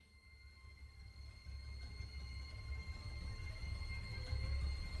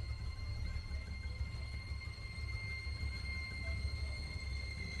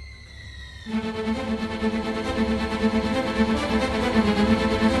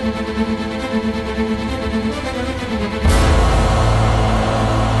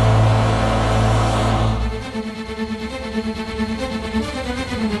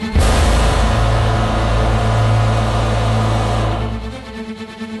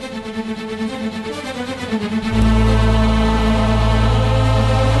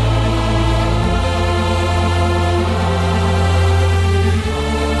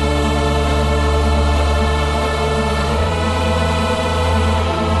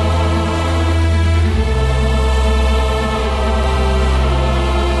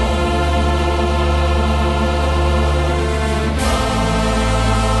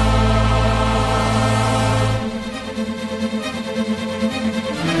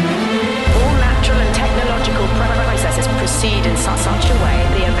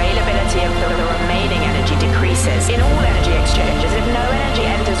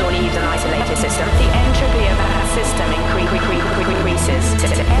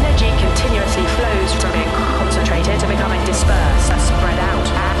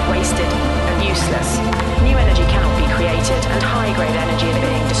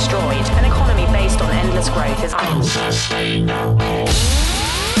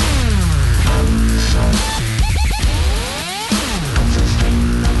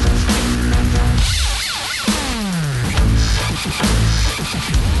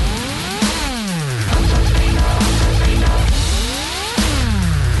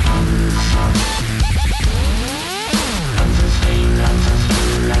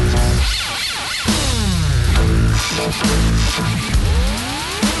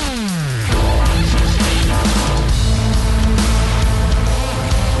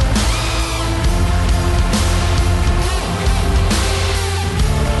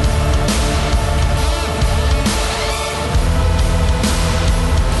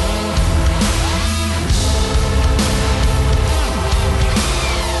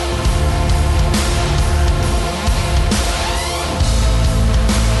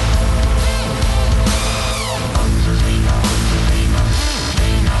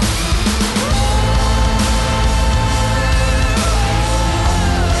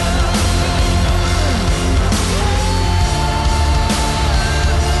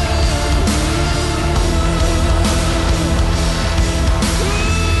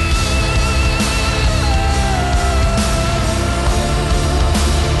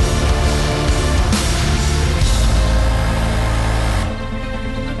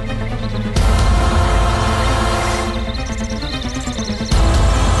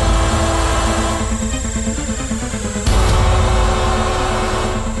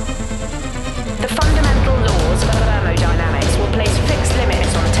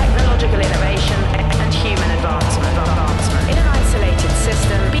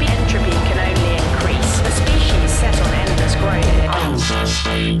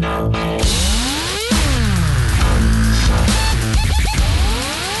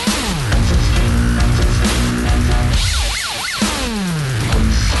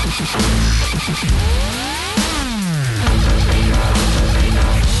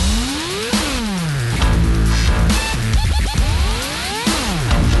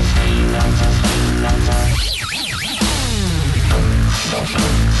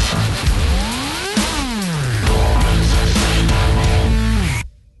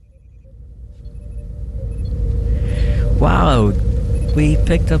Wow, we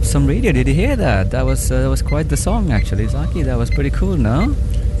picked up some radio. Did you hear that? That was quite the song, actually. Zaki, that was pretty cool, no?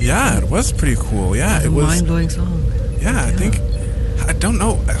 Yeah, it was pretty cool. Yeah, it was mind-blowing song. Yeah, I think I don't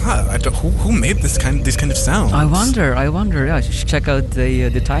know who made these kind of sounds. I wonder. Yeah, you should check out the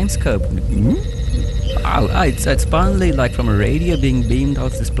Timescope. It's apparently like from a radio being beamed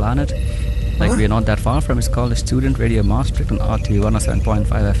off this planet. Like we're not that far from. It's called the Student Radio Maastricht on RT 107.5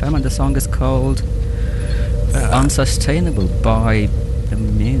 FM, and the song is called Unsustainable by the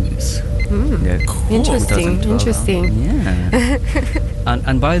Muse. Yeah, cool. Interesting. Yeah.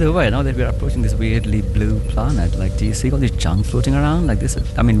 and by the way, now that we're approaching this weirdly blue planet, like, do you see all this junk floating around? Like this?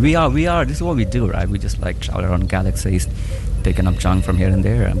 I mean, we are. This is what we do, right? We just like travel around galaxies, picking up junk from here and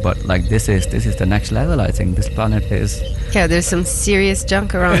there. But like this is the next level. I think this planet is. Yeah, there's some serious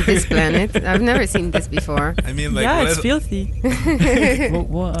junk around this planet. I've never seen this before. I mean, like, yeah, it's filthy.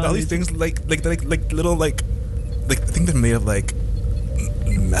 All these things, like little, like I think they're made of like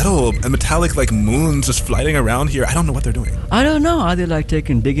metal and metallic like moons just flying around here. I don't know what they're doing. I don't know. Are they like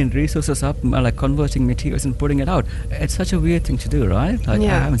digging resources up, like converting materials and putting it out? It's such a weird thing to do, right? Like,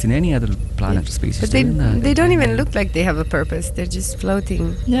 Yeah. I haven't seen any other planet or species But they doing that. they don't even look like they have a purpose. They're just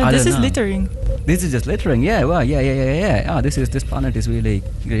floating. Yeah, I this don't is know. littering. This is just littering. Yeah, well, yeah. Ah, this planet is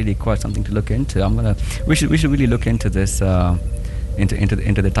really quite something to look into. We should really look into this.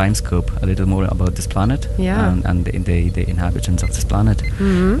 Into the time scope a little more about this planet. Yeah. And the inhabitants of this planet.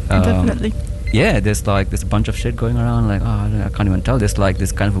 Mm-hmm. Definitely. Yeah, there's a bunch of shit going around. Like, I can't even tell. There's like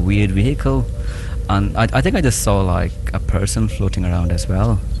this kind of a weird vehicle, and I think I just saw like a person floating around as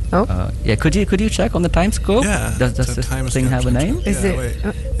well. Oh. Yeah. Could you check on the time scope? Yeah. Does it's a this time thing have a stamp name? check. Is Yeah, it-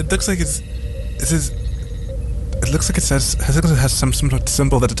 wait. It looks like it looks like it has some sort of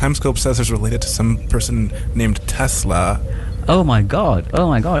symbol that the time scope says is related to some person named Tesla. Oh my god!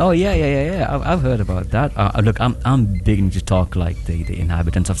 Oh yeah! I've heard about that. Look, I'm beginning to talk like the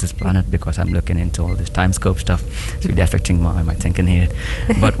inhabitants of this planet because I'm looking into all this time scope stuff. It's really affecting my thinking here.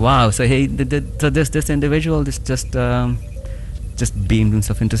 But wow! So hey, so this individual just beamed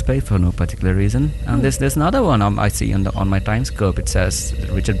himself into space for no particular reason. And there's another one I see on my time scope. It says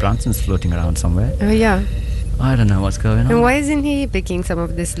Richard Branson's floating around somewhere. Oh yeah. I don't know what's going on. And why isn't he picking some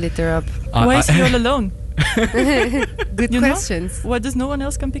of this litter up? Why is he all alone? Good You know? questions. Why does no one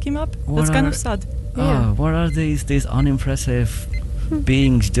else can pick him up? What That's kind are- of sad. Yeah. What are these unimpressive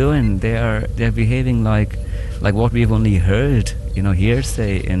beings doing? They're behaving like what we've only heard,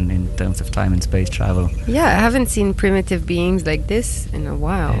 hearsay in terms of time and space travel. Yeah, I haven't seen primitive beings like this in a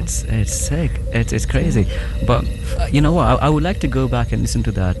while. It's sick. It's crazy. But you know what? I would like to go back and listen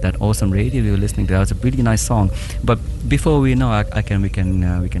to that awesome radio we were listening to. That was a really nice song. But before we know,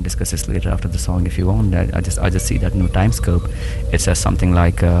 we can discuss this later after the song if you want. I just see that new time scope. It says something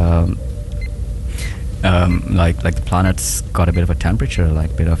like the planet's got a bit of a temperature,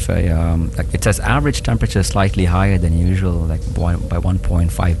 like bit of a like it says average temperature slightly higher than usual, like by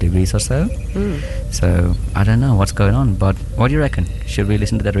 1.5 degrees or so. So I don't know what's going on, but what do you reckon? Should we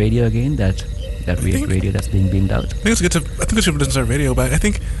listen to that radio again? That weird radio that's being beamed out. I think we should listen to our radio, but I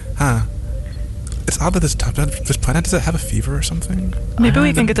think, it's odd that this planet, does it have a fever or something? Maybe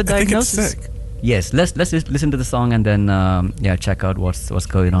we can get a I think it's diagnosis. sick. Yes, let's listen to the song and then check out what's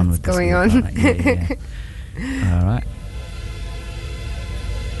going on with this going new on? planet. Yeah. All right.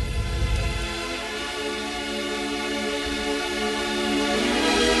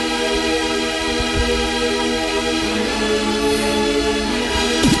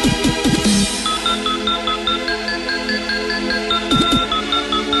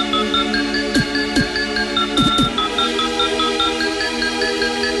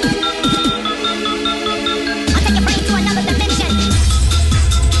 I'll take your brain to another dimension.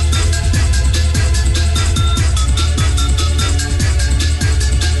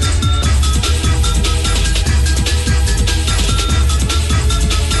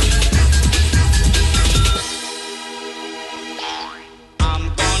 I'm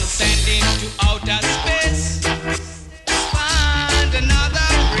gonna send him to outer space. Find another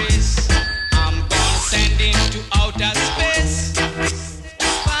race. I'm gonna send him to outer space.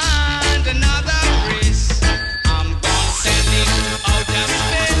 Find another race. I'm gonna send him to outer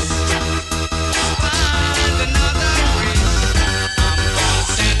space. Find another race. I'm gonna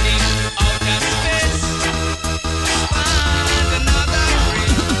send him to outer space. Find another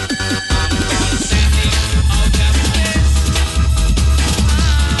race. I'm gonna send him to outer space.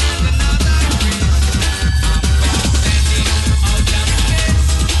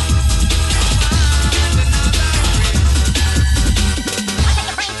 I'll take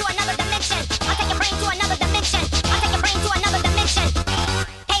your brain to another dimension. I'll take your brain to another dimension. I'll take your brain to another dimension.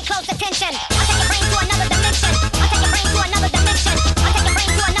 Pay close attention. I'll take your brain to another dimension. I'll take your brain to another dimension. I'll take your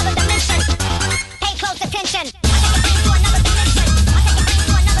brain to another dimension. Pay close attention. I'll take your brain to another dimension. I'll take your brain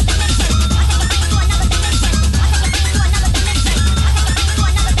to another dimension. I'll take your brain to another dimension. I'll take your brain to another dimension. I'll take your brain to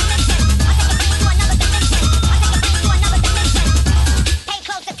another dimension. I'll take your brain to another dimension. I'll take your brain to another dimension. Pay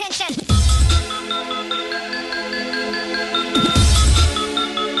close attention.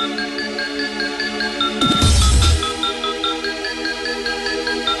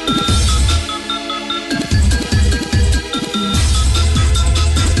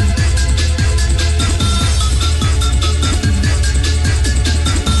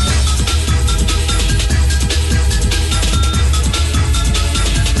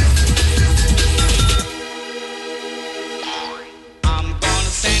 I'm gonna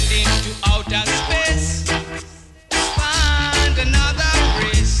send him to outer space. Find another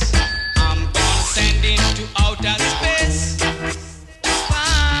race. I'm gonna send him to outer space.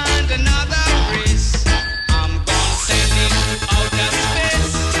 Find another race. I'm gonna send him to outer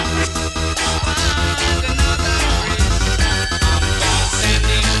space.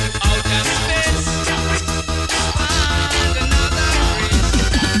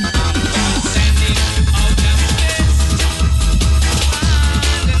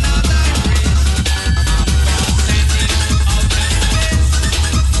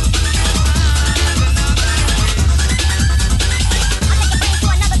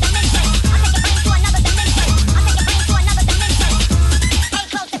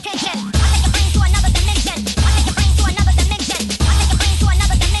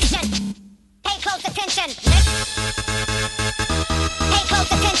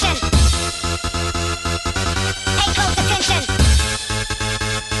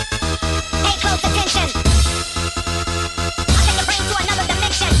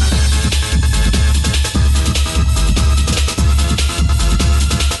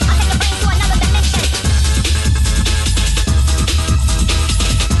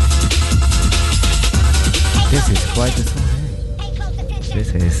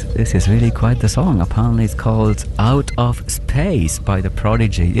 This is really quite the song. Apparently, it's called "Out of Space" by The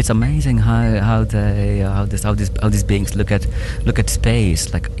Prodigy. It's amazing how these beings look at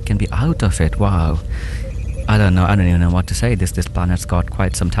space. Like, it can be out of it. Wow. I don't know. I don't even know what to say. This planet's got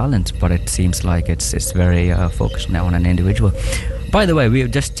quite some talent, but it seems like it's very focused now on an individual. By the way, we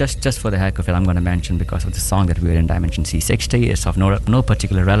just for the heck of it, I'm going to mention, because of the song that we're in Dimension C60. It's of no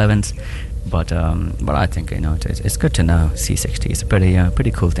particular relevance, but I think, it's good to know. C60 is a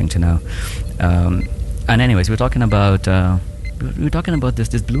pretty cool thing to know. And anyways, we're talking about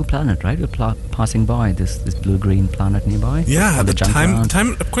this blue planet, right? We're passing by this blue-green planet nearby. Yeah, On the junk time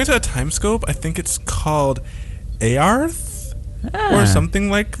ground. according to the time scope, I think it's called Aarth or something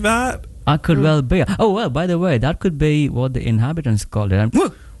like that. I could well be. Oh well, by the way, that could be what the inhabitants called it. And,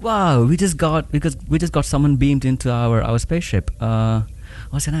 wow, we just got someone beamed into our spaceship.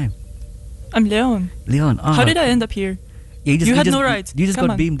 What's your name? I'm Leon. Leon. How did I end up here? You had no rights. You just Come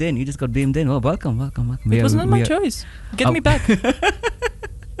got on. beamed in. You just got beamed in. Well, welcome. It was not my choice. Get Oh. me back.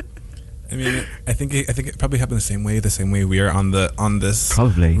 I mean, I think it probably happened the same way we are on this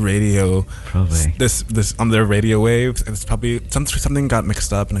Probably. radio. Probably. This on their radio waves, and it's probably something got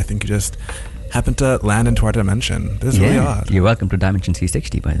mixed up, and I think you just happened to land into our dimension. This is really odd. You're welcome to Dimension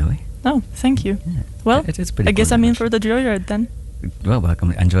C60, by the way. No, thank you. Well, It's pretty I guess cool I'm in dimension. for the joyride then. Well,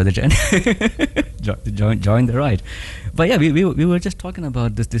 welcome. Enjoy the journey. join the ride. But yeah, we were just talking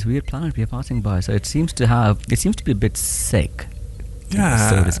about this weird planet we are passing by. So it seems to be a bit sick, Yeah.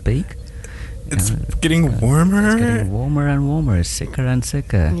 so to speak. It's Yeah, getting warmer. It's getting warmer and warmer. It's sicker and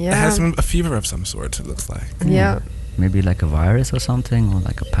sicker. It Yeah. has a fever of some sort, it looks like. Yeah. Maybe like a virus or something, or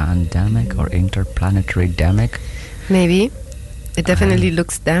like a pandemic or interplanetary demic. Maybe. It definitely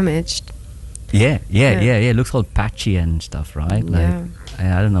looks damaged. Yeah. Yeah. It looks all patchy and stuff, right? Like,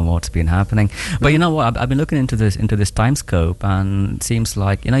 Yeah. I don't know what's been happening, but you know what? I've been looking into this time scope, and it seems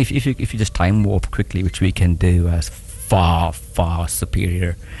like, if you just time warp quickly, which we can do as far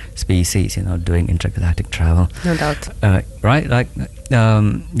superior species, doing intergalactic travel. No doubt. Right, like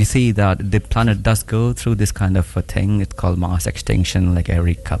you see that the planet does go through this kind of a thing. It's called mass extinction, like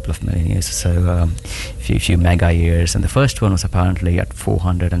every couple of million years or so, few mega years. And the first one was apparently at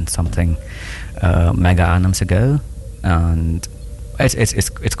 400 and something mega annums ago, and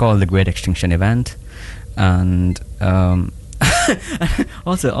it's called the Great Extinction Event. And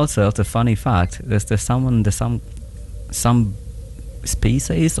also funny fact: there's some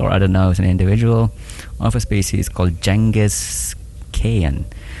species, or I don't know, it's an individual of a species called Genghis Khan,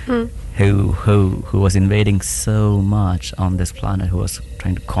 who was invading so much on this planet, who was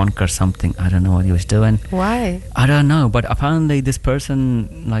trying to conquer something. I don't know what he was doing. Why? I don't know, but apparently this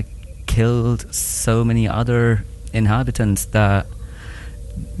person like killed so many other inhabitants that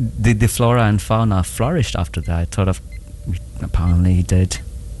the flora and fauna flourished after that. Sort of, apparently he did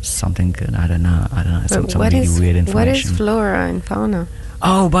something good. I don't know. Some What really is weird what information. is flora and fauna?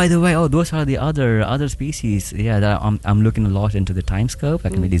 Oh, by the way, those are the other species. Yeah, that I'm looking a lot into the time scope. I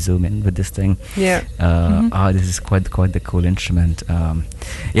can really zoom in with this thing. Yeah. This is quite the cool instrument.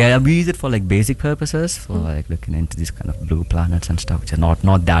 Yeah, we use it for like basic purposes, for like looking into these kind of blue planets and stuff, which are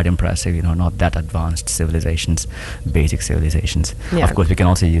not that impressive, not that advanced civilizations, basic civilizations. Yeah. Of course, we can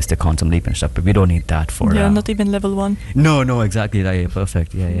also use the quantum leap and stuff, but we don't need that for. Yeah, not even level 1. No, exactly. Yeah,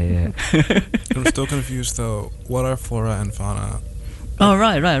 perfect. Yeah. I'm still confused though. What are flora and fauna? Oh,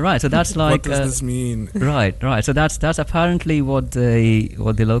 right. So that's like. What does this mean? Right. So that's apparently what the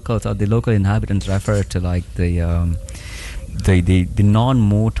locals or the local inhabitants refer to, like the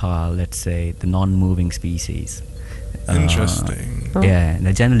non-motile, let's say, the non-moving species. Interesting. Yeah,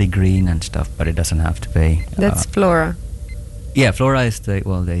 they're generally green and stuff, but it doesn't have to be. That's flora. Yeah, flora is the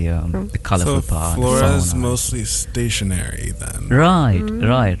colorful So part. flora is fauna. mostly stationary then. Right.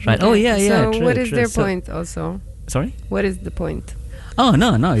 Oh yeah. So True, what is true. their So- point also? Sorry. What is the point? Oh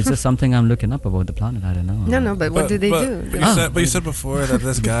no, it's just something I'm looking up about the planet. I don't know. No, but what do they do? But you said before that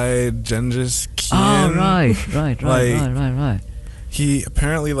this guy Genghis Oh Khan. right. He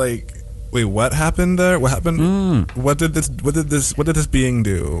apparently Wait, what happened there? What happened? What did this being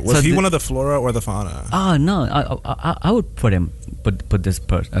do? Was So he one of the flora or the fauna? Oh no, I would put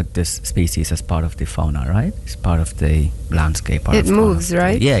this species as part of the fauna, right? It's part of the landscape. Part It of fauna. moves,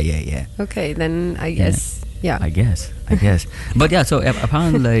 right? Yeah. Okay, then I guess. Yeah. I guess. But yeah, so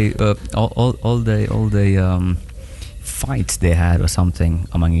apparently all the fights they had or something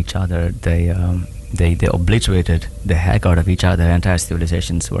among each other, they obliterated the heck out of each other. Entire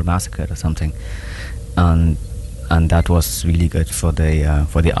civilizations were massacred or something, and that was really good for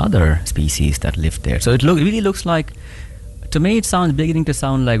the other species that lived there. So it really looks like, to me, it's beginning to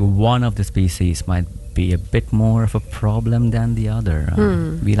sound like one of the species might be a bit more of a problem than the other.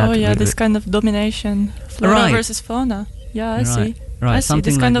 We'll have Oh to- yeah, we'll- this kind of domination, flora Right. versus fauna. Yeah, I see. Right, I see.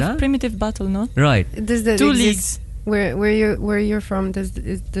 something This kind like of that. primitive battle, no? Right. Does that Two exist? leagues. Where you're from? Does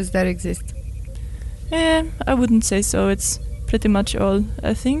that exist? I wouldn't say so. It's pretty much all.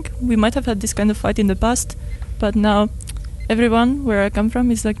 I think we might have had this kind of fight in the past, but now everyone where I come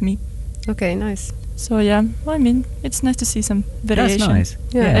from is like me. Okay, nice. So yeah, I mean, it's nice to see some variation. That's nice.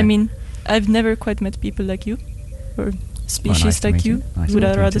 Yeah. I mean, I've never quite met people like you, or species nice to like meet you, you. Nice to would meet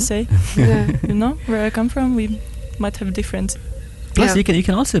I you rather too. say. Yeah. You know, where I come from, we might have different. Plus, Yeah. you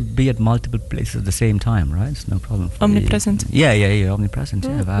can also be at multiple places at the same time, right? It's no problem. For you. Omnipresent. Yeah, omnipresent.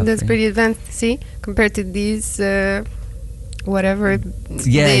 Yeah, That's pretty advanced. See, compared to these, whatever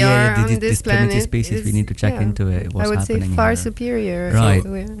Yeah, they are on this this primitive planet. species. We is- need to check yeah, into it. What's I would say happening far here. superior. Right.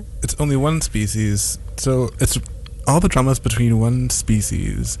 So, yeah. It's only one species, so it's all the drama's between one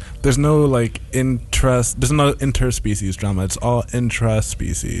species. There's no like there's no interspecies drama. It's all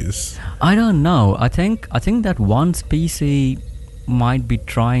intra-species. I don't know. I think that one species might be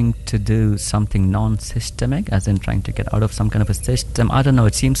trying to do something non-systemic, as in trying to get out of some kind of a system. I don't know.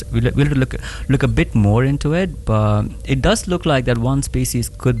 It seems we'll have to look a bit more into it, but it does look like that one species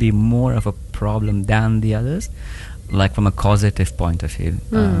could be more of a problem than the others, like from a causative point of view.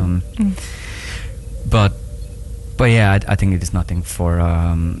 But yeah, I think it is nothing for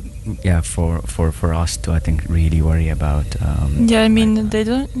for us to, I think, really worry about. Yeah, I mean, like, they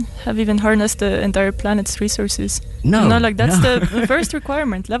don't have even harnessed the entire planet's resources. No, You know, like that's no. the first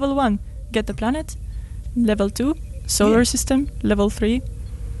requirement. Level 1, get the planet. Level 2, solar Yeah. system. Level 3,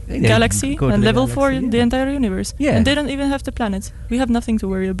 Yeah, galaxy. go to And the level galaxy, 4, yeah. the entire universe. Yeah. And they don't even have the planets. We have nothing to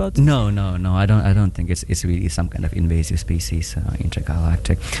worry about. No. I don't think it's really some kind of invasive species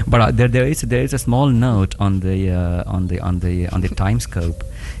intergalactic. But there is a small note on the time scope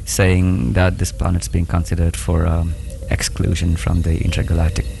saying that this planet's being considered for exclusion from the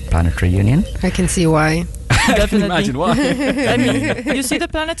intergalactic planetary union. I can see why. I can Definitely. imagine why. I mean, you see the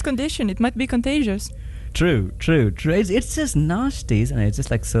planet's condition. It might be contagious. True. It's just nasty, isn't it? It's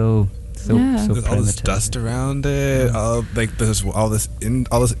just like so Yeah. so There's all this primitive. dust around it. There's all this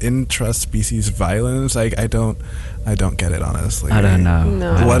intra-species violence. Like I don't get it, honestly. I don't know.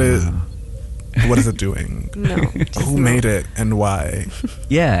 No. I What don't is- know. What is it doing? No. just Who no. made it and why?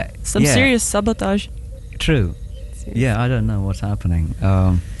 Yeah. Some yeah. serious sabotage. True. Seriously. Yeah, I don't know what's happening.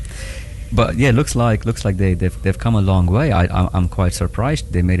 But yeah, looks like they've come a long way. I'm quite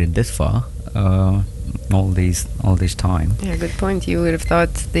surprised they made it this far. All this time. Yeah, good point. You would have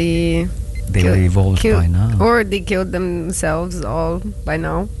thought they They were evolved by now. or they killed themselves all by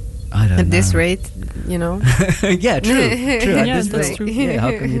now. I don't know. At this rate, you know. Yeah, true. At Yeah, this that's rate. true. Yeah,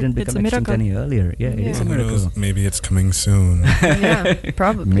 how come you didn't It's become a extinct miracle. any earlier? Yeah, it is a Yeah. Who knows? miracle. Maybe it's coming soon. Yeah,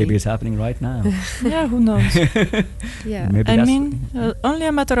 probably. Maybe it's happening right now. Yeah, who knows? Yeah. Maybe I that's mean, only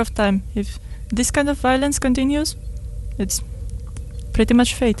a matter of time. If this kind of violence continues, it's pretty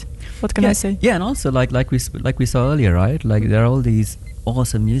much fate. What can I say? Yeah, and also like we saw earlier, right? Like there are all these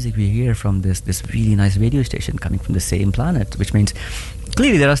awesome music we hear from this really nice radio station coming from the same planet, which means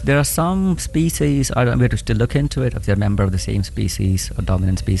clearly there are some species. I don't. We have to still look into it if they're a member of the same species or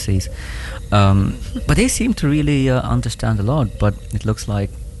dominant species, but they seem to really understand a lot. But it looks like,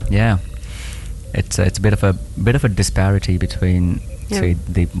 yeah, it's a bit of a disparity between say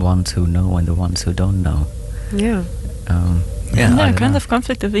the ones who know and the ones who don't know. Yeah. Yeah, I don't kind know. of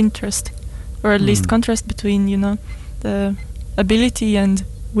conflict of interest, or at least contrast between the ability and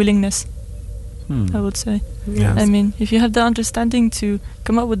willingness. I would say. Yeah. I mean, if you have the understanding to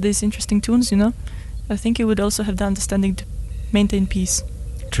come up with these interesting tunes, I think you would also have the understanding to maintain peace.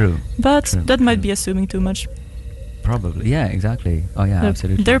 True. But True, that might true. be assuming too much. Probably. Yeah. Exactly. Oh yeah.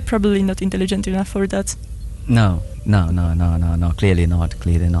 Absolutely. They're probably not intelligent enough for that. No. Clearly not.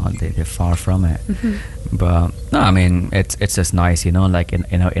 They're far from it. But no, I mean, it's just nice, like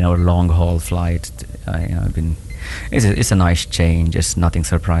in our long haul flight. It's a nice change. It's nothing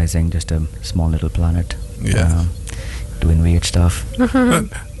surprising. Just a small little planet. Yeah. Doing weird stuff.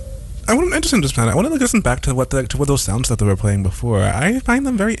 I want interested in this planet. I want to listen back to what those sounds that they were playing before. I find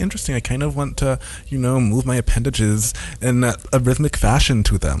them very interesting. I kind of want to, move my appendages in a rhythmic fashion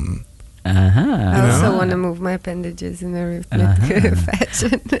to them. I also know? want to move my appendages in a rhythmic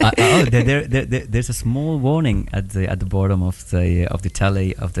fashion. There's a small warning at the bottom of the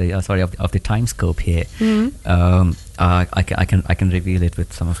time scope here. I can reveal it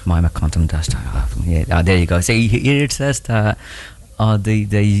with some of my quantum dust. There you go. See, here it says that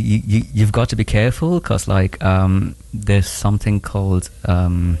you've got to be careful because there's something called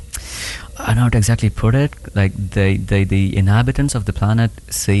I don't know how to exactly put it. Like the inhabitants of the planet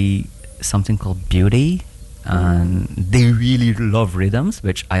see something called Beauty. And they really love rhythms,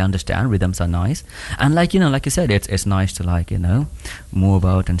 which I understand. Rhythms are nice, and like you said, it's nice to move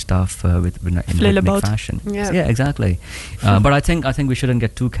about and stuff in Flail rhythmic about. fashion. Yeah. Exactly. But I think we shouldn't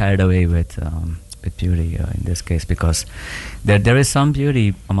get too carried away with Beauty in this case, because there is some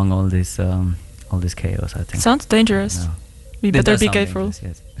beauty among all this chaos. I think. Sounds dangerous. No. We It better does be sound careful.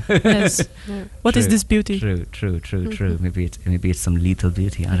 dangerous, Yes. Yeah. What is True, this beauty? True. Maybe it's some lethal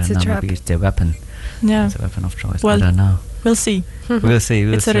beauty. I It's don't a know. trap. Maybe it's their weapon. Yeah. It's a weapon of choice. Well, I don't know. We'll see. We'll see.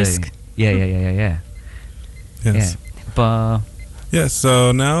 It's a risk. Yeah. Yes. Yeah. But Yes.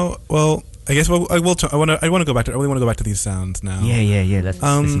 So now, well, I guess I want to go back to. I really want to go back to these sounds now. yeah. Let's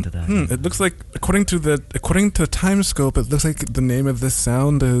listen to that. It looks like according to the time scope, it looks like the name of this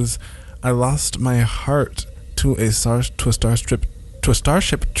sound is "I Lost My Heart to a Starship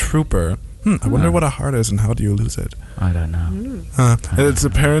Trooper." I wonder what a heart is and how do you lose it? I don't know. It's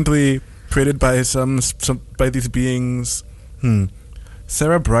apparently created by some by these beings,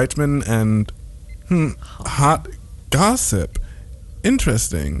 Sarah Brightman and Hot Gossip.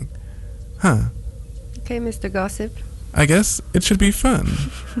 Interesting, huh? Okay, Mr. Gossip. I guess it should be fun.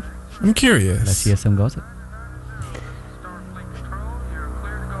 I'm curious. Let's hear some gossip. Starfleet Control, you're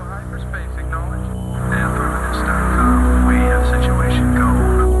clear to go hyperspace, acknowledged. Anthrobinus.com, we have situation go.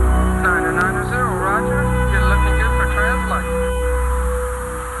 990, roger. You're looking good for translate.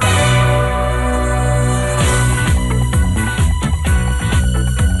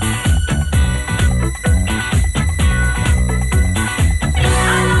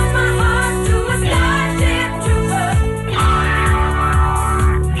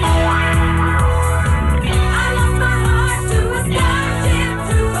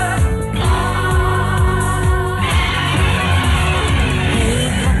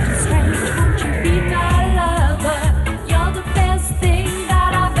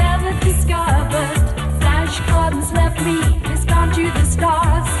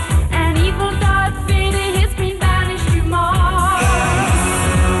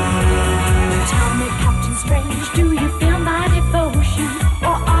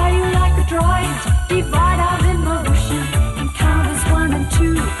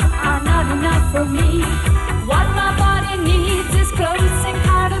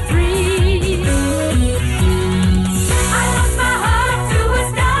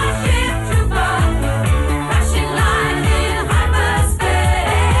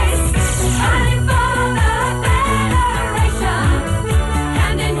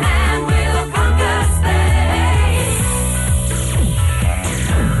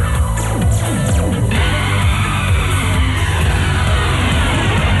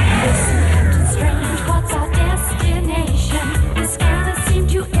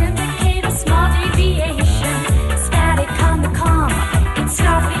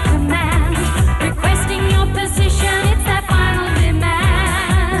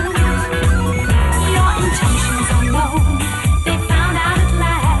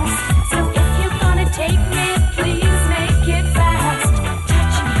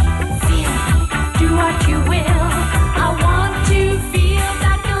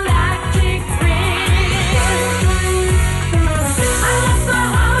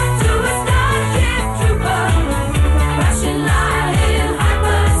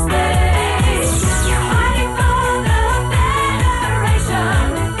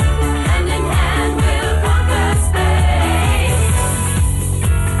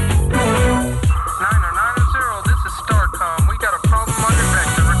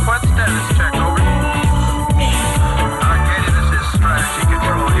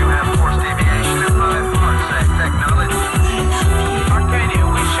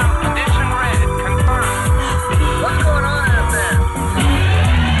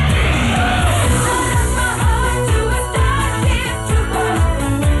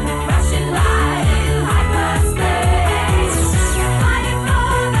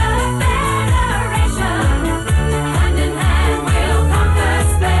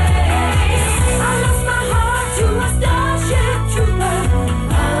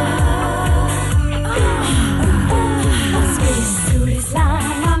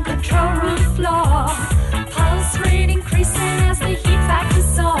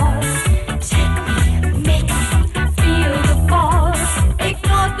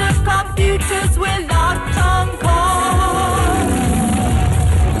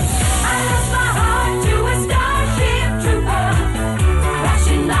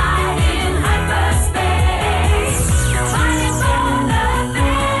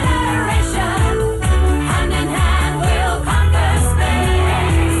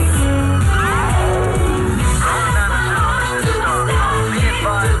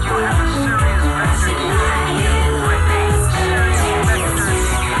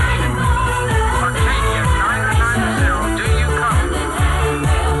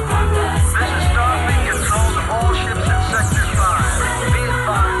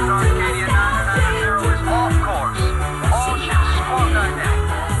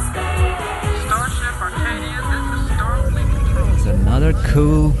 another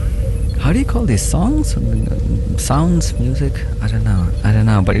cool. How do you call these songs? Sounds, music? I don't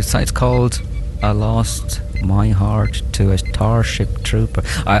know. But it's called "I Lost My Heart to a Starship Trooper."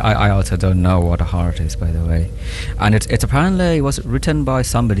 I also don't know what a heart is, by the way. And it's apparently it was written by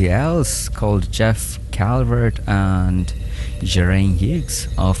somebody else called Jeff Calvert and Geraint Hughes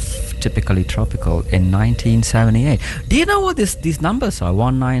of Typically Tropical in 1978. Do you know what these numbers are?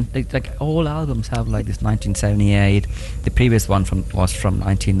 Like all albums have like this 1978. The previous one was from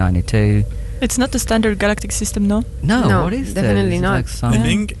 1992. It's not the standard galactic system, no? No, what is definitely this? not. Like some, I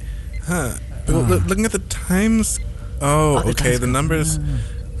think, looking at the times. Oh, the okay. times The numbers.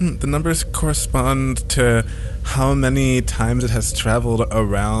 The numbers correspond to how many times it has traveled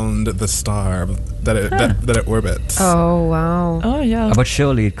around the star that it orbits. Oh wow. Oh, yeah. but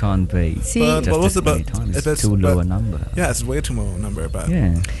surely it can't be. See, But just what was this it many about- times. if It's it's- too low but- a number. Yeah, it's way too low number, but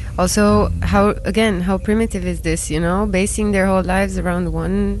Yeah. also how primitive is this? You know, basing their whole lives around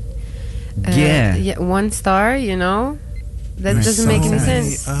one. Yeah. One star. You know, that there's doesn't so make any many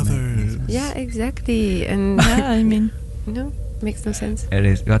sense. others. Yeah, exactly. And Yeah, I mean, no, makes no sense. It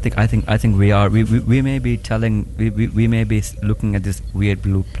is. I think we may be telling we may be looking at this weird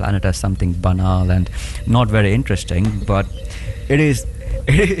blue planet as something banal and not very interesting, but it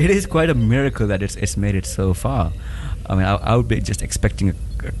is quite a miracle that it's made it so far. I mean, I would be just expecting a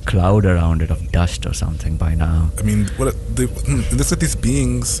cloud around it of dust or something by now. I mean, it looks like these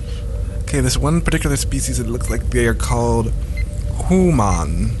beings. Okay, this one particular species, it looks like they are called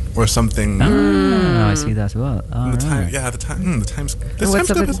human or something. I see that as well. The time, Alright. yeah, the time. The times. This What's time up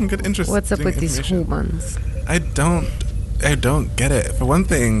still with- has some good interesting. What's up with these information. humans? I don't get it. For one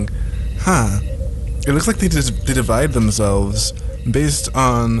thing, it looks like they divide themselves based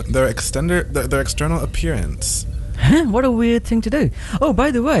on their external appearance. What a weird thing to do. Oh,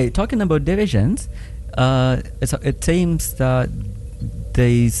 by the way, talking about divisions, it seems that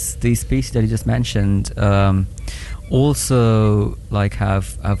these species that you just mentioned also like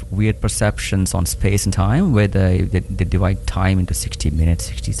have weird perceptions on space and time, where they divide time into 60 minutes,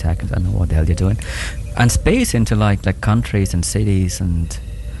 60 seconds. I don't know what the hell they're doing, and space into like countries and cities and.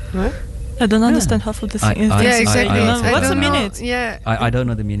 What? I don't Yeah. understand half of the I- things. I- Yeah, I- exactly. I- I What's a don't know. minute? Yeah. I don't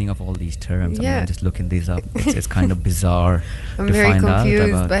know the meaning of all these terms. I mean, Yeah. I'm just looking these up. It's kind of bizarre. I'm to very find out confused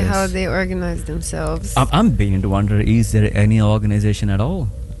about by how this. they organize themselves. I'm beginning to wonder: is there any organization at all?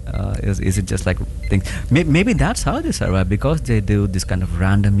 Is it just like things? Maybe that's how they survive, because they do this kind of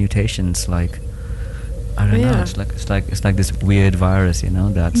random mutations. Like I don't know. Yeah. It's like this weird virus, you know.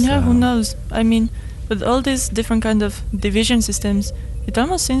 That's Yeah, who knows? I mean, with all these different kind of division systems, it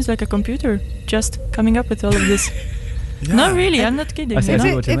almost seems like a computer just coming up with all of this. Yeah. No, really, I'm not kidding. I see you now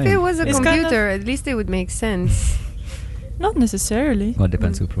know? what you If mean. it was a It's kind of- computer, at least it would make sense. Not necessarily. Well,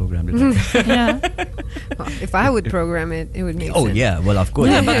 depends who programmed it. Yeah. Well, if I would program it, it would make Oh sense. yeah, well of course.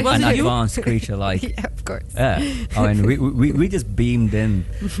 Yeah, but an was it you? advanced creature like. Yeah, of course. Yeah. I mean, we just beamed in.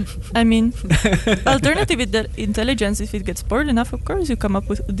 I mean, alternative with the intelligence, if it gets bored enough, of course, you come up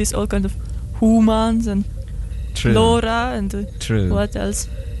with this all kind of humans and True. Laura and True. what else.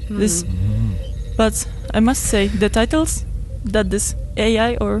 This, Mhm. but I must say, the titles that this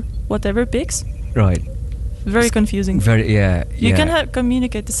AI or whatever picks, Right. very confusing. Very yeah. You yeah. can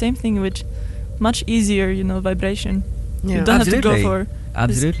communicate the same thing with much easier, vibration. Yeah. You don't have to Absolutely. go for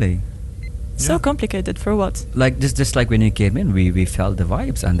Absolutely. so Yeah. complicated for what? Like just like when you came in, we felt the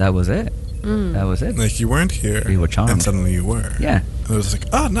vibes, and that was it. Mm. That was it. Like you weren't here, We were charmed. and suddenly you were. Yeah. And it was like,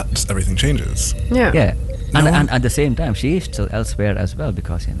 not just everything changes. Yeah. Yeah. No And, one- and at the same time, she is still elsewhere as well,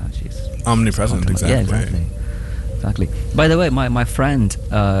 because she's Omnipresent, Yeah, exactly. exactly. By the way, my friend,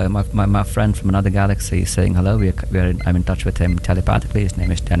 my friend from another galaxy is saying hello. I'm in touch with him telepathically. His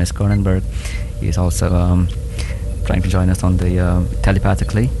name is Dennis Cronenberg. He's also trying to join us on the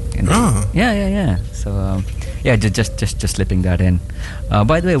telepathically. Oh. Yeah. So yeah, just slipping that in.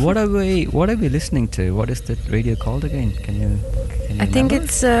 By the way, what are we listening to? What is the radio called again? Can you I think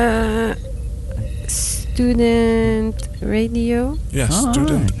remember? it's student radio. Yeah, Oh,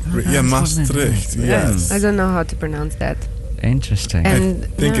 student. alright. Yeah, Student. Maastricht. Yeah. Yes. I don't know how to pronounce that. Interesting. And I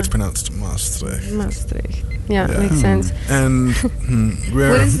think yeah. it's pronounced Maastricht. Maastricht. Yeah, Yeah. makes sense. And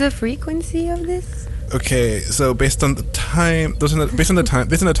we're What is the frequency of this? okay. So based on the time, based on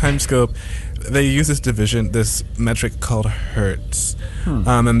the time scope, they use this metric called hertz,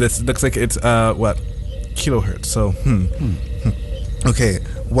 and this looks like it's what kilohertz. So okay,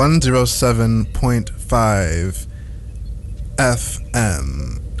 107.5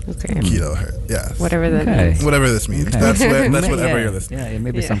 FM. Okay. Kilohertz. Yes. Whatever that Okay. means. Whatever this means. Okay. That's whatever Yeah, you're listening. Yeah,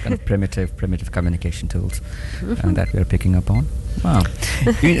 maybe Yeah. some kind of primitive communication tools that we're picking up on. Wow.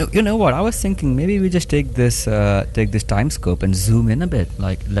 you know what? I was thinking maybe we just take this time scope and zoom in a bit.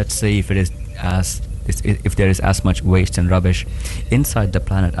 Like, let's say if there is as much waste and rubbish inside the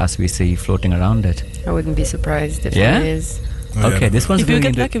planet as we see floating around it. I wouldn't be surprised if Yeah? it is. Oh, yeah, Okay, this one's If you going get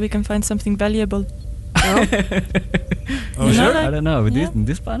into. lucky, we can find something valuable. Oh, Oh, You know, sure. like- I don't know. With yeah.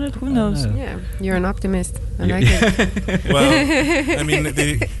 this planet, Who I don't knows? know. yeah. You're an optimist. I You- like it. Well, I mean,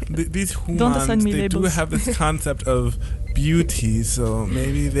 these Don't assign humans, me they do labels. have this concept of beauty, so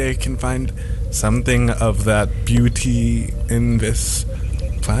maybe they can find something of that beauty in this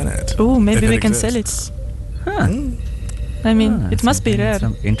planet. Oh, if maybe it we can sell it. exists. Huh. Mm. I mean, Ah, it must be some- rare.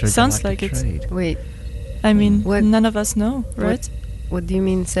 some Sounds intergalactic like it. trade. Wait, I mean, What- none of us know, right? what do you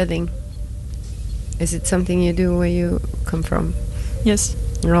mean selling? Is it something you do where you come from? Yes.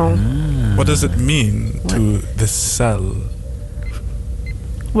 No. Ah. What does it mean to this cell?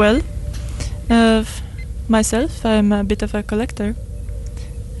 Well, myself, I'm a bit of a collector.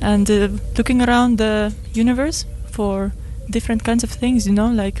 And looking around the universe for different kinds of things,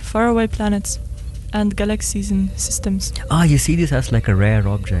 like faraway planets and galaxies and systems. Ah, you see this as like a rare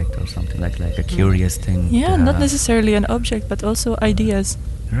object or something like a curious thing. Yeah, to not have. necessarily an object, but also ideas.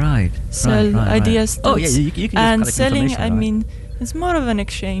 Right. Sell right, right, ideas. Right. Oh yeah, thoughts. you can just And collect selling, information, I right? mean, it's more of an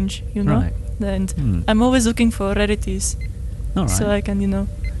exchange, Right. And Hmm. I'm always looking for rarities, All right. so I can,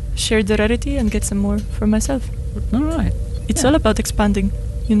 share the rarity and get some more for myself. All right. It's Yeah. all about expanding,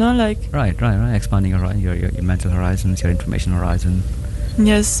 like Right. Expanding your mental horizons, your information horizon.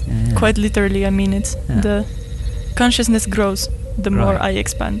 yes, Yeah. quite literally. I mean it. Yeah. The consciousness grows the more Right. I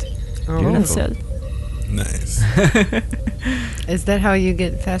expand Oh. and Beautiful. sell. Nice. Is that how you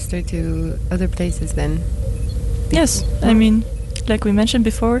get faster to other places then? Yes, I mean, like we mentioned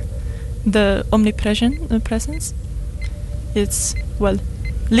before, the omnipresent presence. It's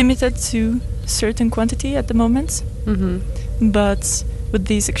limited to certain quantity at the moment, Mm-hmm. but with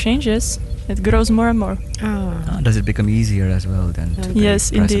these exchanges, it grows more and more. Ah. Does it become easier as well then? To be Yes,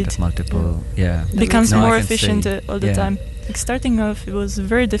 present indeed. at multiple. Yeah. That Becomes makes No, I more can efficient see. all the Yeah. time. Like starting off, it was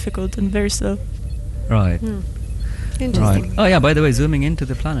very difficult and very slow. Right. Hmm. Right. Interesting. Oh yeah. By the way, zooming into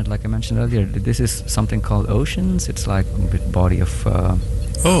the planet, like I mentioned earlier, this is something called oceans. It's like a bit body of.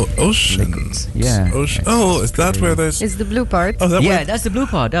 Oh, oceans. Liquids. Yeah. Ocean. It's Oh, is that where there's? It's the blue part. Oh, that Yeah, where- that's the blue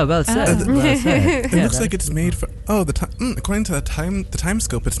part. Oh, well said. Ah. Well said. It Yeah, looks that- like it's made from. Oh, according to the time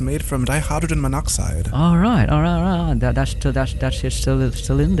scope, it's made from dihydrogen monoxide. All right. That shit's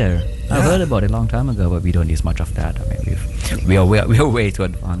still in there. I Yeah. heard about it a long time ago, but we don't use much of that. I mean, we are way too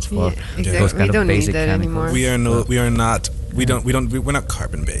advanced for Yeah, exactly. those We kind don't of need basic that chemicals. anymore. We are not. We're not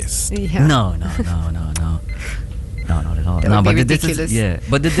carbon based. Yeah. No, not at all. That No, would be but this is ridiculous. yeah,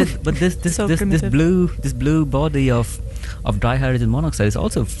 but this So primitive. this blue body of dihydrogen monoxide is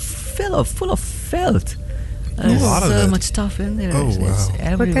also full of filth. There's lot of so it. much stuff in there. Oh, It's wow.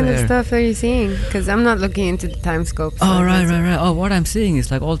 everywhere. What kind of stuff are you seeing? Because I'm not looking into the time scope. so Oh right. that's- Oh, what I'm seeing is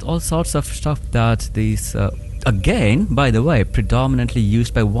like all sorts of stuff that these again, by the way, predominantly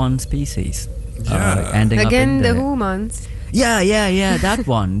used by one species. Yeah. Ending up Again, in the humans. Yeah, that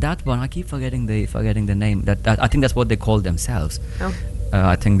one. I keep forgetting the name. That I think that's what they call themselves. Oh.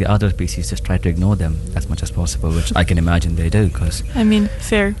 I think the other species just try to ignore them as much as possible, which I can imagine they do. Because I mean,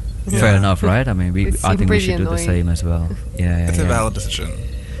 fair. fair enough, right? I mean, It I seemed think we pretty should do the annoying. same as well. Yeah, It's a yeah. valid decision.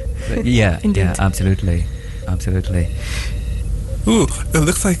 Yeah, Indeed. yeah, absolutely. Ooh, it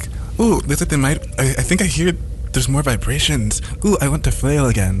looks like. Ooh, looks like they might. I think I hear. There's more vibrations. Ooh, I want to flail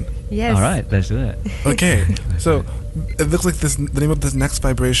again. Yes. All right, let's do it. Okay, so it looks like the name of this next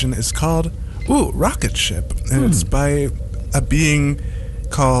vibration is called Rocket Ship, and it's by a being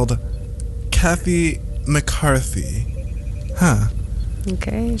called Kathy McCarthy. Huh.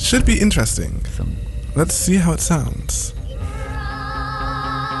 Okay. Should be interesting. Some Let's see how it sounds.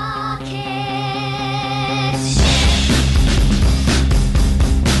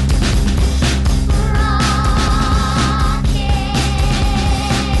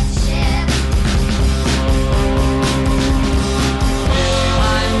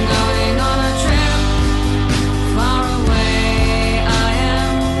 I'm going on a trip far away. I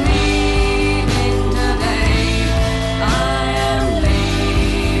am leaving today. I am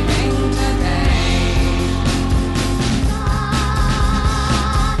leaving today.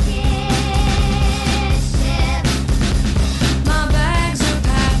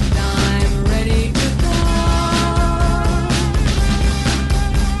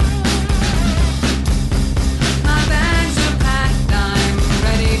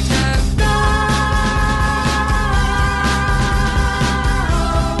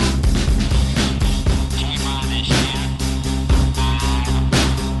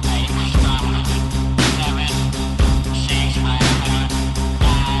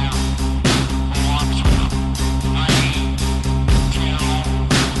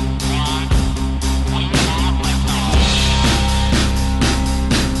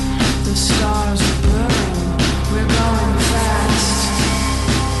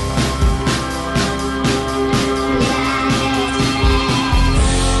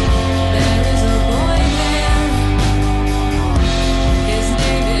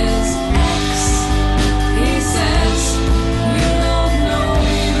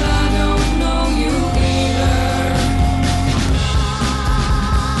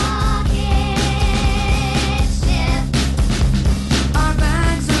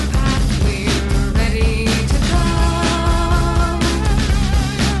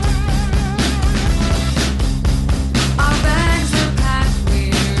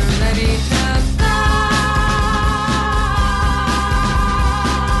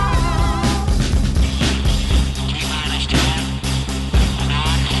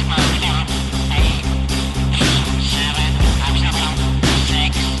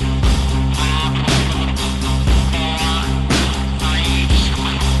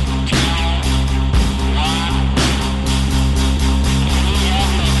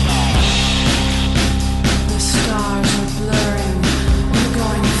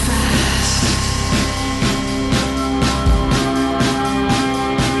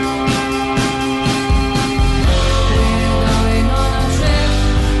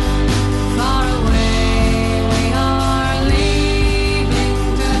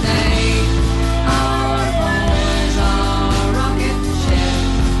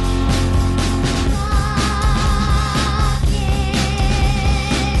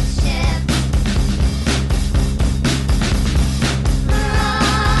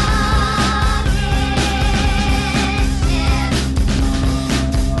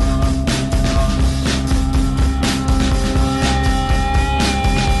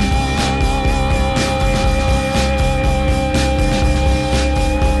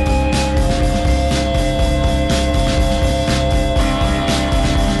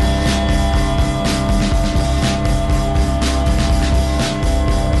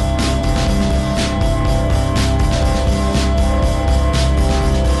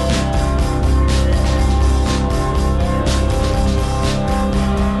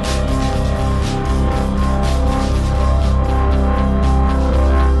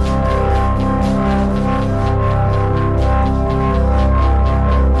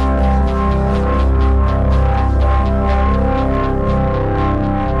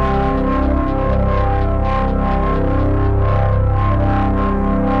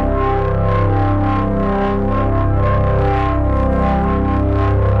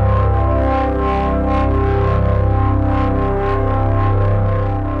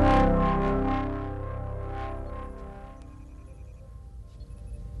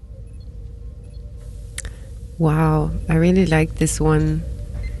 Wow, I really liked this one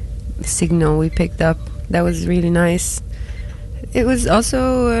signal we picked up. That was really nice. It was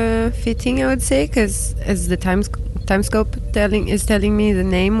also fitting, I would say, because as the timescope telling me, the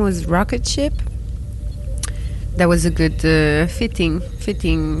name was Rocket Ship. That was a good fitting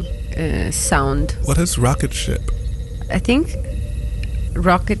sound. What is rocket ship? I think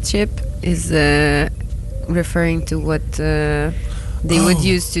Rocket Ship is referring to what they would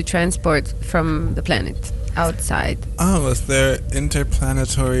use to transport from the planet outside. Oh, it's their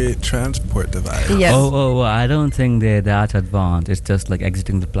interplanetary transport device. Yes. Oh, I don't think they're that advanced. It's just like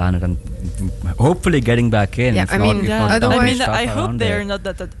exiting the planet and hopefully getting back in. Yeah, if I not- mean, if yeah, not otherwise- dumping I mean, stuff I hope around they're there. not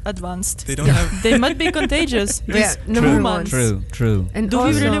that advanced. They don't have. They might be contagious. Yeah, These number one. humans. True. And Do we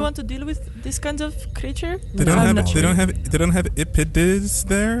also, really want to deal with this kind of creature? They don't I'm have. not They sure. don't have. They don't have IPIDs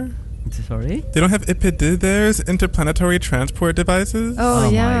there. Sorry? They don't have IPID. There's interplanetary transport devices. Oh,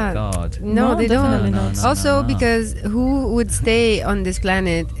 yeah. my god. No, they definitely don't. not. Also, because who would stay on this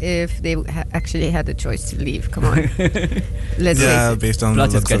planet if they actually had the choice to leave? Come on, let's Yeah, face it. based on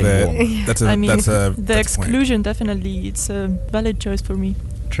Plus the it's looks of getting it. warm. That's a. I mean, that's a. the that's a point. exclusion definitely it's a valid choice for me.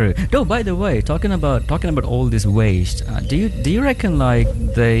 True. No, by the way, talking about all this waste, do you reckon like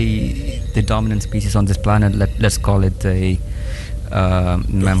the dominant species on this planet, let's call it the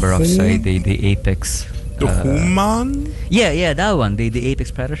member of say the apex. The human. Yeah, that one, the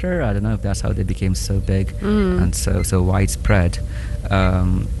apex predator. I don't know if that's how they became so big and so widespread.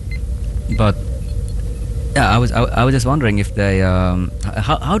 But yeah, I was just wondering if they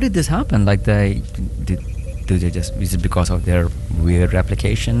how did this happen? Like is it because of their weird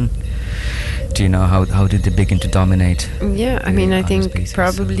replication? Do you know how did they begin to dominate? Yeah, I the mean, I other think species so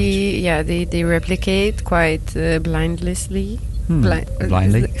probably, yeah, they replicate quite blindlessly.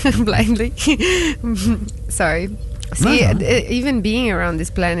 Blindly? Blindly. Sorry. See, No. Even being around this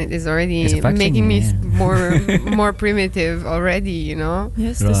planet is It's already affecting making me you, yeah. more primitive already, you know?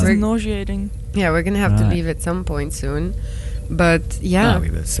 Yes, this Right. is nauseating. Yeah, we're gonna have to Right. leave at some point soon. But yeah. Ah, we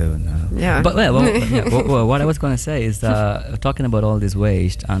will soon. Yeah. But what I was going to say is talking about all this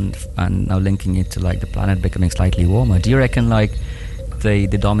waste and now linking it to like the planet becoming slightly warmer. Do you reckon like the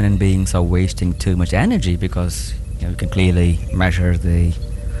dominant beings are wasting too much energy because you can clearly measure the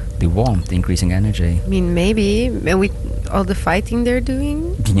warmth, the increasing energy? I mean, maybe with all the fighting they're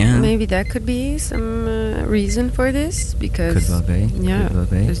doing, Yeah. maybe that could be some reason for this. Because Could well be. yeah, Could well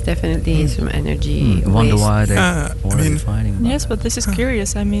be. there's definitely some energy. Wonder waste. why they I already mean- fighting. about Yes, that. but this is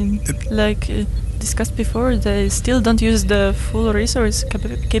curious. I mean, like discussed before, they still don't use the full resource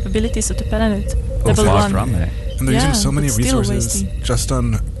capabilities of the planet. Level far 1. from it. And they're Yeah, using so many but still resources wasting. just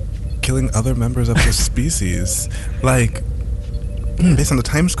on killing other members of the species. Like, based on the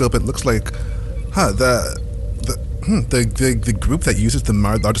time scope, it looks like, the group that uses the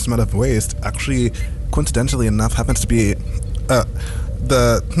largest amount of waste actually, coincidentally enough, happens to be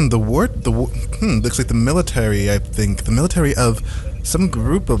looks like the military. I think the military of some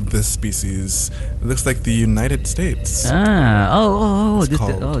group of this species. It looks like the United States. Oh, It's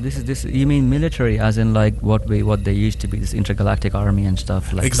called. this. You mean military, as in like what they used to be, this intergalactic army and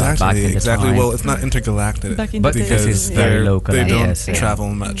stuff like that back in the Exactly. time. Well, it's not intergalactic. Back in But the this days. is very they're- local, They I don't guess, yeah. travel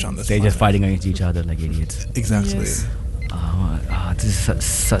much on this. They're just planet. fighting against each other like idiots. Exactly. Yes. This is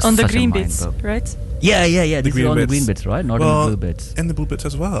such On the such a green mind bits, blow. right? Yeah. The This is green on the bits. green bits, right? Not Well, on the blue bits. And the blue bits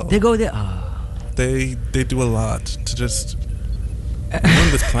as well. They go there. They do a lot to just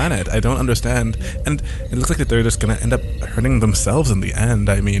ruin this planet. I don't understand. And it looks like that they're just gonna end up hurting themselves in the end.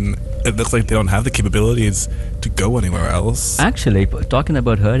 I mean, it looks like they don't have the capabilities to go anywhere else. Actually, talking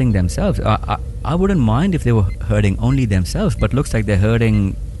about hurting themselves, I wouldn't mind if they were hurting only themselves, but looks like they're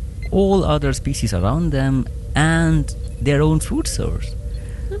hurting all other species around them and their own food source.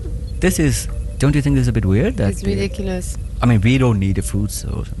 This is. Don't you think this is a bit weird? That It's they- ridiculous. I mean, we don't need a food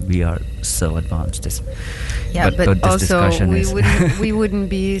source. We are so advanced. Yeah, but this also discussion we is we wouldn't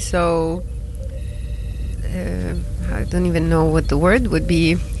be so. I don't even know what the word would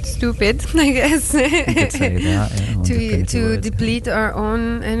be. Stupid, I guess. You could say that. Yeah, on definitive to words. deplete our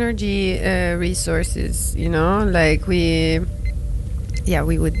own energy resources. You know, like we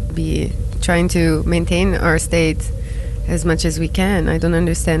would be trying to maintain our state as much as we can. I don't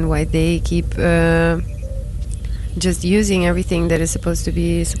understand why they keep just using everything that is supposed to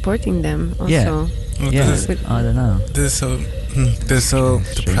be supporting them. Also. Yeah. Well, Yeah, this is- I don't know. This is so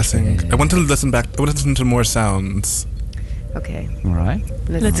Strange depressing. thing. I want to listen back. I want to listen to more sounds. Okay. All right.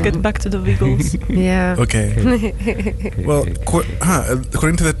 Let's get back to the Wiggles. Yeah. Okay. Well, Okay.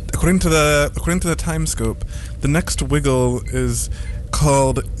 according to the time scope, the next wiggle is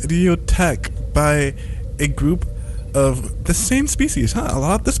called Idiotech by a group of the same species. A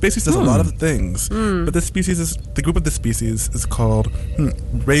lot of the species does a lot of things, but the group of the species is called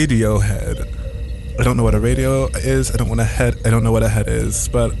Radiohead. I don't know what a radio is. I don't know what a head is,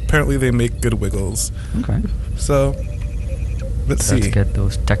 but apparently they make good wiggles. Okay. So let's Let's see. get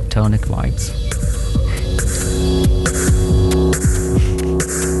those tectonic vibes.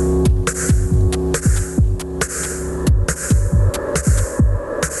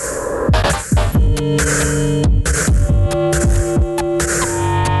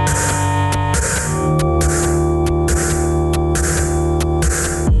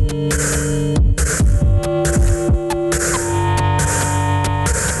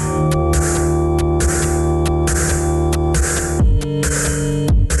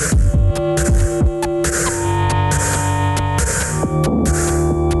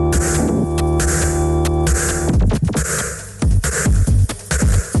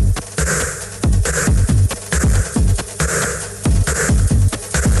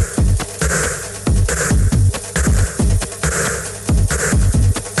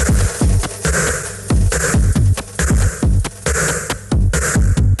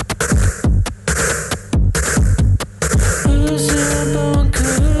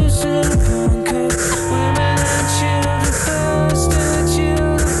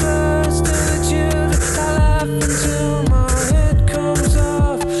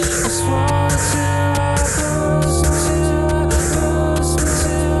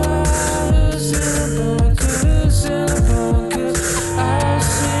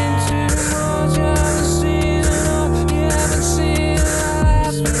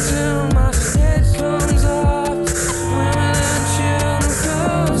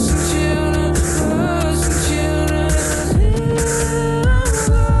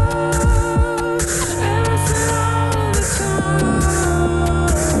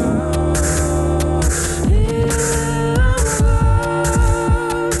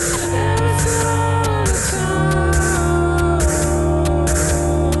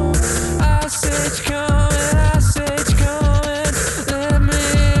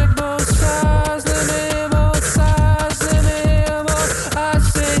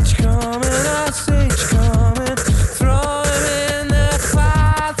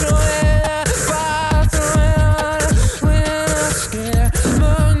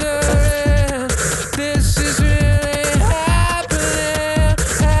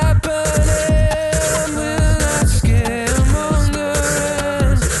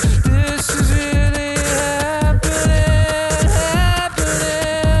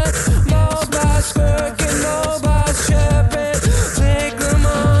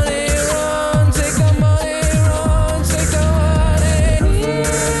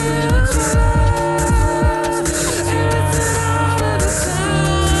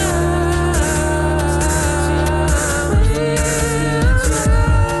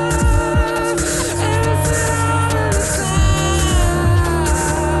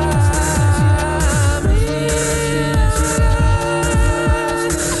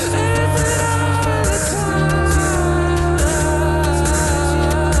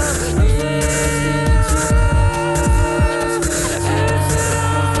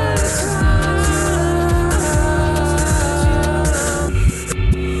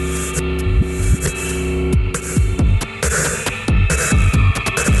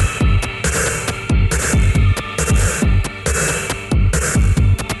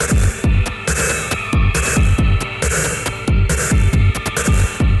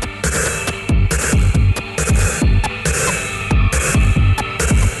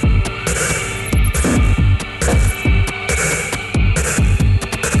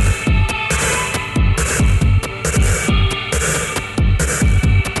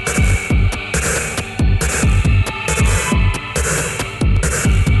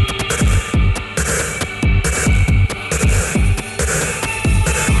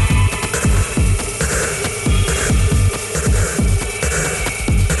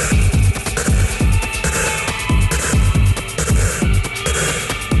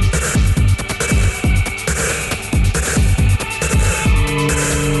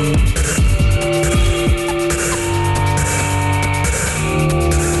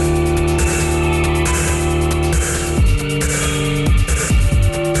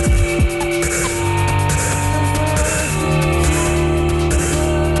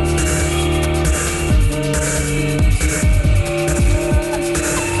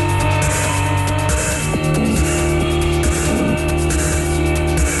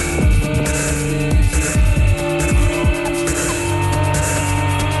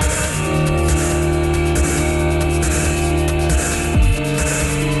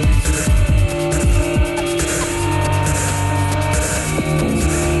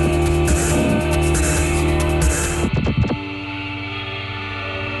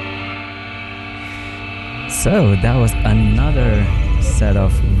 So that was another set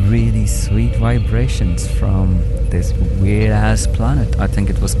of really sweet vibrations from this weird ass planet. I think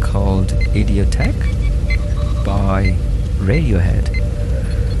it was called Idiotech by Radiohead.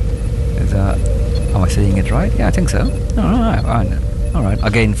 Am I saying it right? Yeah, I think so. All right.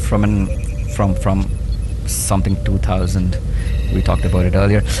 Again, from something 2000. We talked about it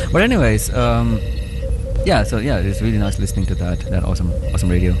earlier. But anyways, it's really nice listening to that awesome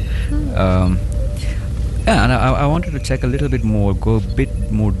radio. And I wanted to check a little bit more, go a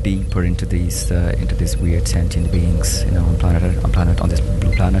bit more deeper into these weird sentient beings, on this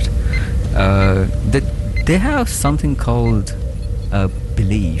blue planet. They have something called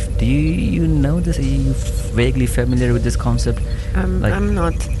belief. Do you know this? Are you vaguely familiar with this concept? I'm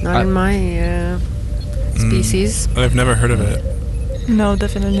not in my species. I've never heard of it. No,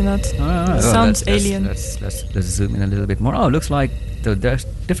 definitely not. Sounds alien. Let's zoom in a little bit more. Oh, looks like there's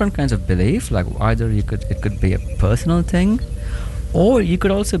different kinds of belief. Like either it could be a personal thing, or you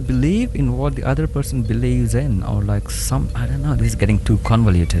could also believe in what the other person believes in, or like I don't know. This is getting too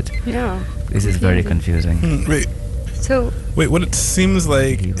convoluted. Yeah. This is very confusing. Wait, what it seems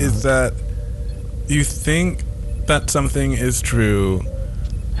like is that you think that something is true,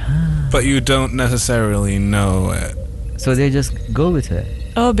 but you don't necessarily know it. So they just go with it.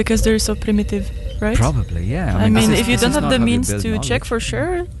 Oh, because they're so primitive, right? Probably, yeah. I mean, this if you is don't have not the how we means build to knowledge. check for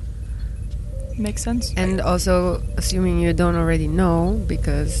sure, makes sense. And also, assuming you don't already know,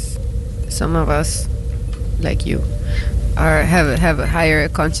 because some of us, like you, have a higher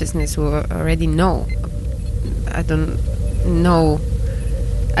consciousness who already know. I don't know.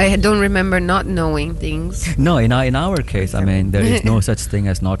 I don't remember not knowing things. No, in our case, I mean, there is no such thing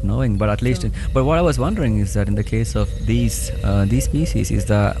as not knowing. But at least, but what I was wondering is that in the case of these species, is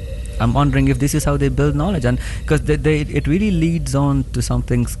that I'm wondering if this is how they build knowledge, and because it really leads on to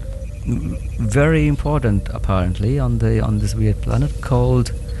something very important apparently on this weird planet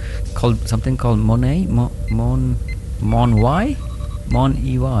called Monet, Mon Y.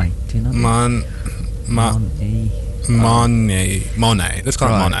 Do you know? Monet. Let's call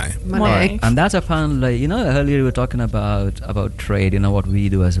it Monet. Monet. And that's apparently, earlier we were talking about trade, what we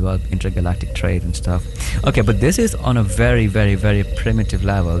do as well, intergalactic trade and stuff. Okay, but this is on a very, very, very primitive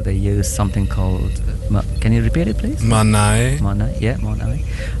level. They use something called, can you repeat it, please? Monet. Monet.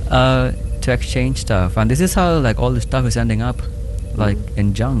 To exchange stuff. And this is how, like, all the stuff is ending up, like,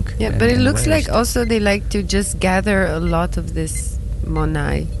 in junk. Yeah, but it looks like also they like to just gather a lot of this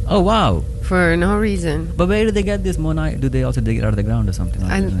Monet. Oh, wow. For no reason. But where do they get this Monet? Do they also dig it out of the ground or something?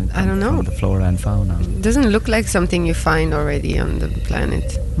 I don't know. From the flora and fauna. It doesn't look like something you find already on the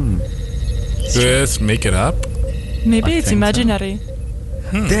planet. Just make it up. Maybe I it's think so. imaginary.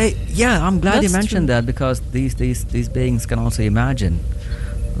 I'm glad you That's mentioned true. that, because these beings can also imagine.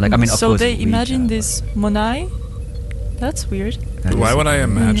 Like, I mean, of So course they we imagine can, this Monet? That's weird. but that Why is- would I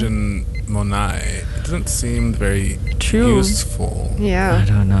imagine Monet? It doesn't seem very True. useful. Yeah. I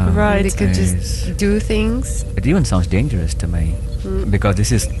don't know. Right. They could Yes. just do things. It even sounds dangerous to me, because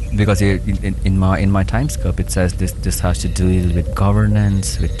in my time scope it says this has to do with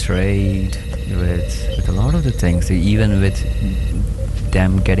governance, with trade, with a lot of the things, even with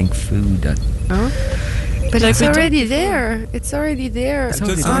them getting food. But Like it's we talked already before. there. It's already there. It So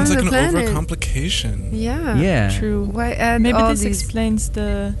just did sounds on like the an planet. overcomplication. Yeah. Yeah. True. Why add Maybe all this these? explains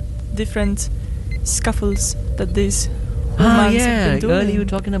the different scuffles that these Ah, humans yeah. have been doing. Earlier you were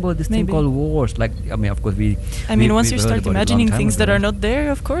talking about this thing Maybe. called wars. Like, I mean, of course I mean, once you we've heard start about it a long imagining time things that ago. are not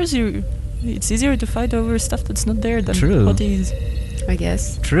there, of course it's easier to fight over stuff that's not there than True. what is. I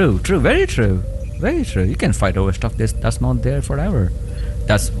guess. True, very true. Very true. You can fight over stuff that's not there forever.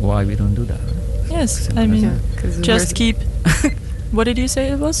 That's why we don't do that. Yes, Simple I as mean, Yeah. 'Cause just we're- keep. What did you say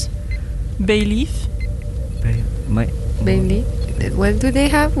it was? Bay leaf? Mainly. What do they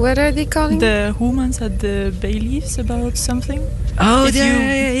have? What are they calling? The humans had the bay leaves about something. Oh, If yeah,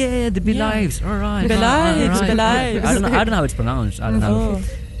 you- yeah, the belives. All right. Belives, all right. belives. I don't know how it's pronounced. I don't know. Oh.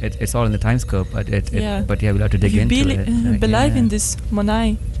 It's all in the time scope, but Yeah. but yeah, we'll have to dig If you into it. believe yeah. in this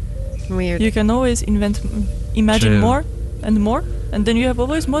Monet, Weird. you can always imagine True. more and more, and then you have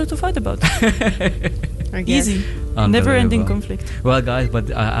always more to fight about. I guess. Easy. Never-ending Unbelievable. conflict. Well, guys,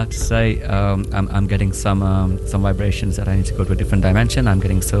 but I have to say, I'm getting some vibrations that I need to go to a different dimension. I'm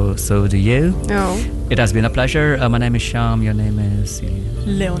getting so do you. No. It has been a pleasure. My name is Sham. Your name is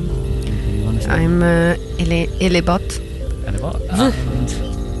Leon. You wanna say? I'm Elebot. And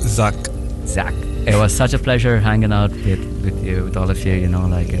Zach. Zach. It was such a pleasure hanging out with all of you.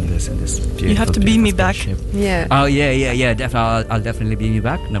 Like in this beautiful. You have to beam me beautiful back. spaceship. Yeah. Oh yeah, definitely. I'll definitely beam you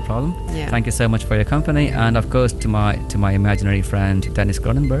back. No problem. Yeah. Thank you so much for your company, and of course to my imaginary friend Dennis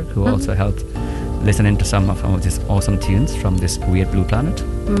Cronenberg, who also helped listening to some of these awesome tunes from this weird blue planet.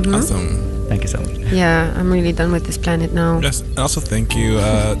 Mhm. Awesome. Thank you so much. Yeah, I'm really done with this planet now. Yes, and also thank you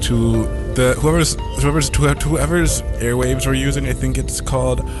to the whoever's airwaves we're using. I think it's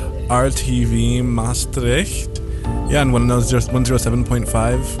called RTV Maastricht. Yeah, and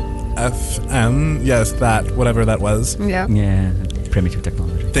 107.5 FM. Yes, that, whatever that was. Yeah. Yeah, primitive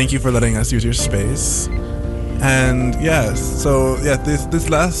technology. Thank you for letting us use your space. And yes, so yeah, this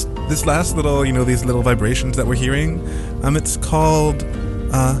last little, these little vibrations that we're hearing, it's called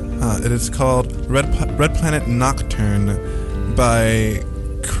it is called Red Planet Nocturne by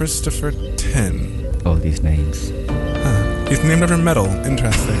Christopher Tin. All these names. He's named after metal.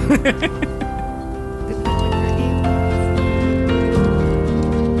 Interesting.